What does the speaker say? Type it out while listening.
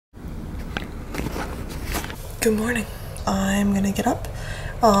Good morning. I'm gonna get up.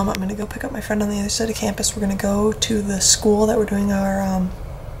 I'm gonna go pick up my friend on the other side of campus. We're gonna go to the school that we're doing our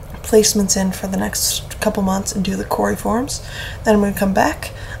placements in for the next couple months and do the Corey forms. Then I'm gonna come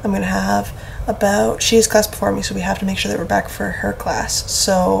back. I'm gonna have she has class before me, so we have to make sure that we're back for her class.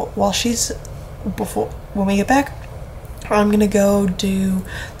 So while when we get back, I'm gonna go do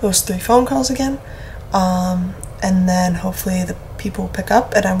those 3 phone calls again. And then hopefully the people will pick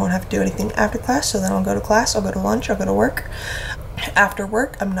up and I won't have to do anything after class. So then I'll go to class, I'll go to lunch, I'll go to work. After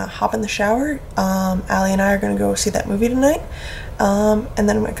work, I'm gonna hop in the shower. Allie and I are gonna go see that movie tonight. And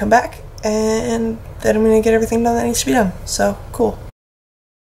then I'm gonna come back and then I'm gonna get everything done that needs to be done. So, cool.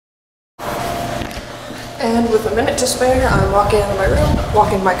 And with a minute to spare, I'm walking out of my room,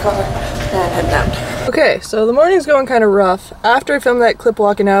 walking to my car, and heading out. Okay, so the morning's going kind of rough. After I filmed that clip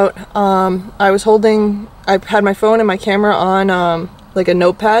walking out, I had my phone and my camera on like a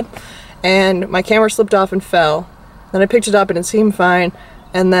notepad, and my camera slipped off and fell. Then I picked it up and it seemed fine,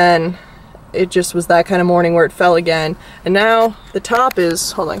 and then it just was that kind of morning where it fell again. And now the top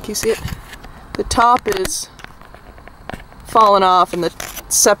is, hold on, can you see it? The top is falling off and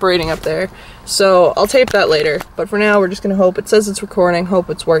it's separating up there. So I'll tape that later, but for now we're just gonna hope. It says it's recording, hope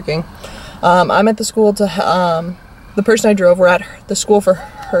it's working. I'm at the school to, the person I drove, we're at the school for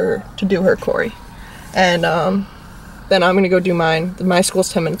her to do her Corey. And then I'm gonna go do mine. My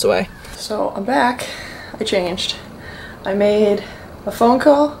school's 10 minutes away. So I'm back, I changed. I made a phone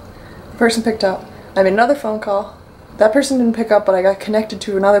call, the person picked up. I made another phone call, that person didn't pick up, but I got connected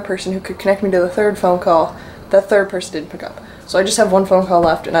to another person who could connect me to the third phone call. That third person didn't pick up. So I just have 1 phone call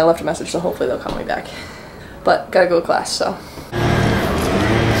left and I left a message, so hopefully they'll call me back. But gotta go to class, so.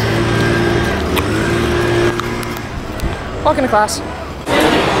 Walking to class.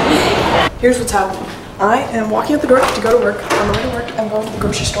 Here's what's happening. I am walking out the door to go to work. On the way to work, I'm going to the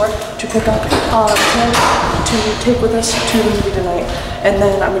grocery store to pick up candy to take with us to the movie tonight. And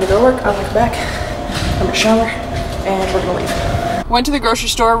then I'm gonna go to work, I'm gonna come back, I'm gonna shower, and we're gonna leave. Went to the grocery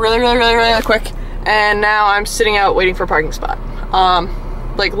store really quick, and now I'm sitting out waiting for a parking spot.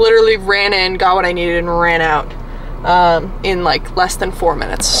 Like literally ran in, got what I needed, and ran out in like less than 4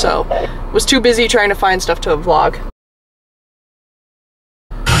 minutes. So was too busy trying to find stuff to vlog.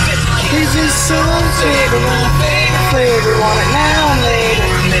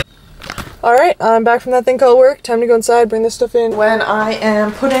 Alright, I'm back from that thing called work. Time to go inside, bring this stuff in. When I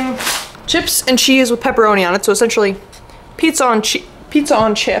am putting chips and cheese with pepperoni on it, so essentially pizza on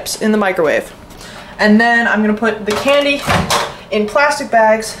chips in the microwave. And then I'm gonna put the candy in plastic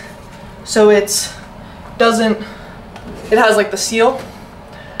bags so it has like the seal.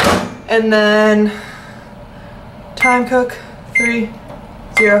 And then time cook, 3,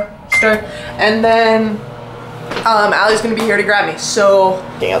 0, start. And then Allie's gonna be here to grab me, so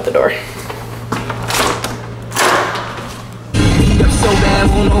getting out the door. So bad,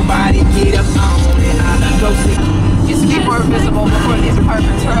 won't nobody get up on it. Used to be more visible before these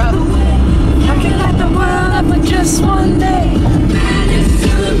apartments were up. I can light the world up for just one day.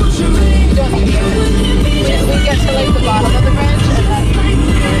 We get to like the bottom of the bridge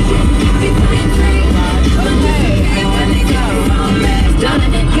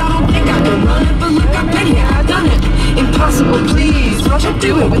and then y'all think I can run it, but look, I bet you I've done it. Impossible, please. Watch I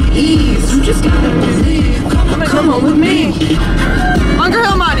do it with ease. You just gotta believe. Come on with me. Bunker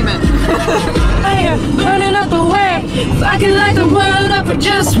Hill Monument. I am running up the way. If I can light the world up for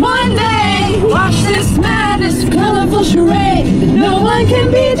just one day. Watch this madness, colorful charade. No one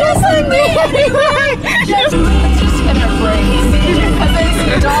can be just like me anyway. Just gonna break because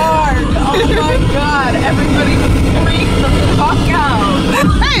it's dark. Oh my god, everybody freak the fuck out.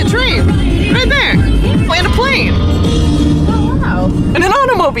 Hey, a tree! Right there! Land a plane! Oh wow. And an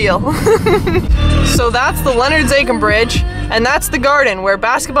automobile! So that's the Leonard Zakin Bridge, and that's the garden where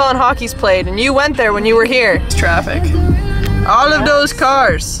basketball and hockey's played, and you went there when you were here. It's traffic. All of those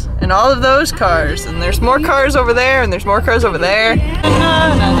cars, and all of those cars, and there's more cars over there, and there's more cars over there.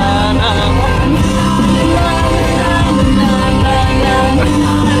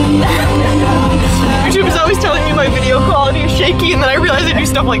 YouTube is always telling me my video quality is shaky, and then I realize I do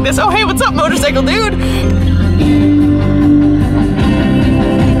stuff like this. Oh hey, what's up, motorcycle dude?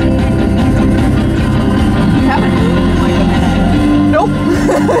 Nope.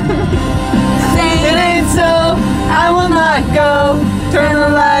 Say it ain't so, I will not go. Turn the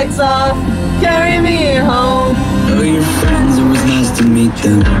lights off, carry me home. Know your friends, it was nice to meet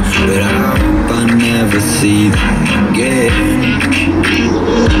them, but I hope I never see them again.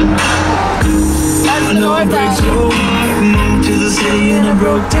 That's the north end. Moved to the city and I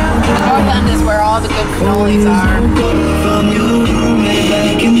broke down. The north end is where all the good cannolis are. From your roommate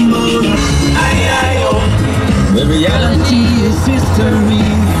back in the morning.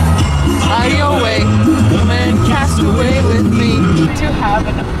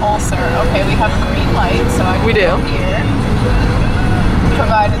 right? So I We do. go here,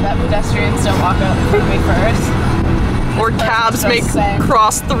 provided that pedestrians don't walk up in front of me first. Or cabs just make saying.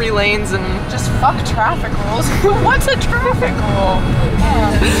 cross 3 lanes and Just fuck traffic rules. What's a traffic rule?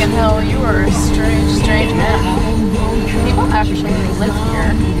 Yeah, Beacon Hill, you are a strange, strange man. People actually live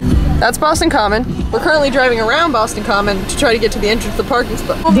here. that's Boston Common. We're currently driving around Boston Common to try to get to the entrance of the parking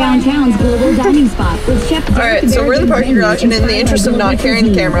spot. Downtown's global dining spot with Chef Alright, so we're in the parking garage, and in the interest of not carrying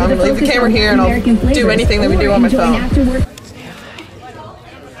the camera, I'm gonna leave the camera here and I'll do anything that we do on my phone.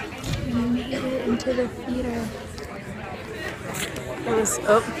 Into the theater. It was,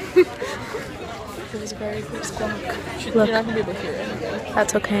 oh. It was a very good squawk. You're not gonna be able to hear anything.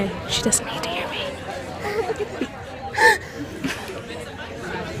 That's okay. She doesn't need to hear me.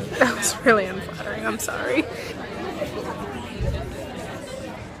 That was really unflattering. I'm sorry.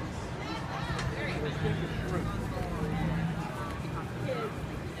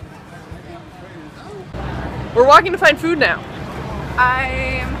 We're walking to find food now. I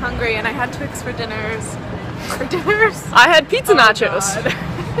am hungry and I had Twix for dinners. For dinners? I had pizza nachos.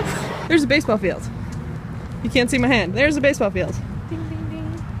 God. There's a baseball field. You can't see my hand. There's a baseball field. Ding, ding,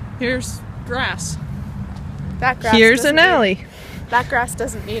 ding. Here's grass. That grass Here's doesn't an alley. That grass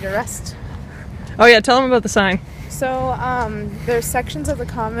doesn't need a rest. Oh yeah, tell them about the sign. So, there's sections of the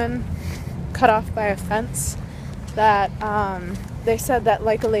common cut off by a fence that, they said that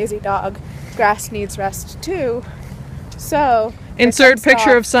like a lazy dog, grass needs rest too. So, they Insert fenced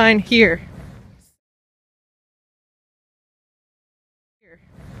picture off- of sign here.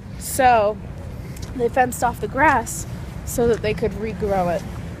 So, they fenced off the grass so that they could regrow it.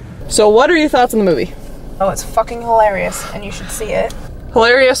 So what are your thoughts on the movie? Oh, it's fucking hilarious, and you should see it.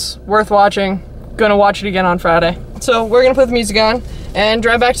 Hilarious, worth watching. Gonna watch it again on Friday. So we're gonna put the music on and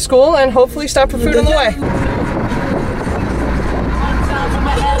drive back to school and hopefully stop for food on the way.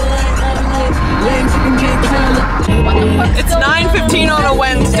 It's 9:15 on a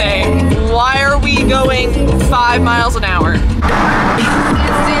Wednesday. Why are we going 5 miles an hour?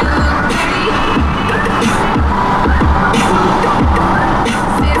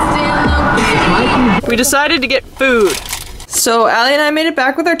 We decided to get food. So Allie and I made it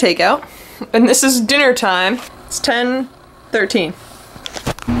back with our takeout, and this is dinner time. It's 10:13.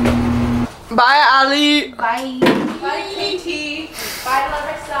 Bye, Allie. Bye. Bye, Katie. Bye,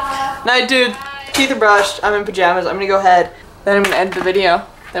 Larissa. Night, dude. Teeth are brushed. I'm in pajamas. I'm gonna go ahead. Then I'm gonna edit the video.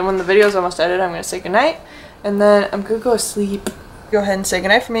 Then when the video's almost edited, I'm gonna say goodnight, and then I'm gonna go to sleep. Go ahead and say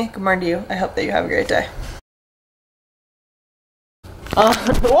goodnight for me. Good morning to you. I hope that you have a great day.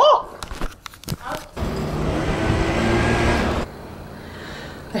 Whoa!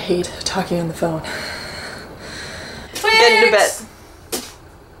 I hate talking on the phone. Get into bed.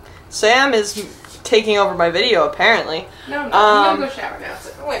 Sam is taking over my video, apparently. No, I'm gonna go shower now.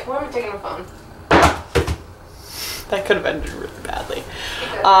 So, wait, why am I taking my phone? That could have ended really badly.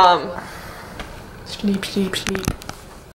 Sleep, sleep, sleep.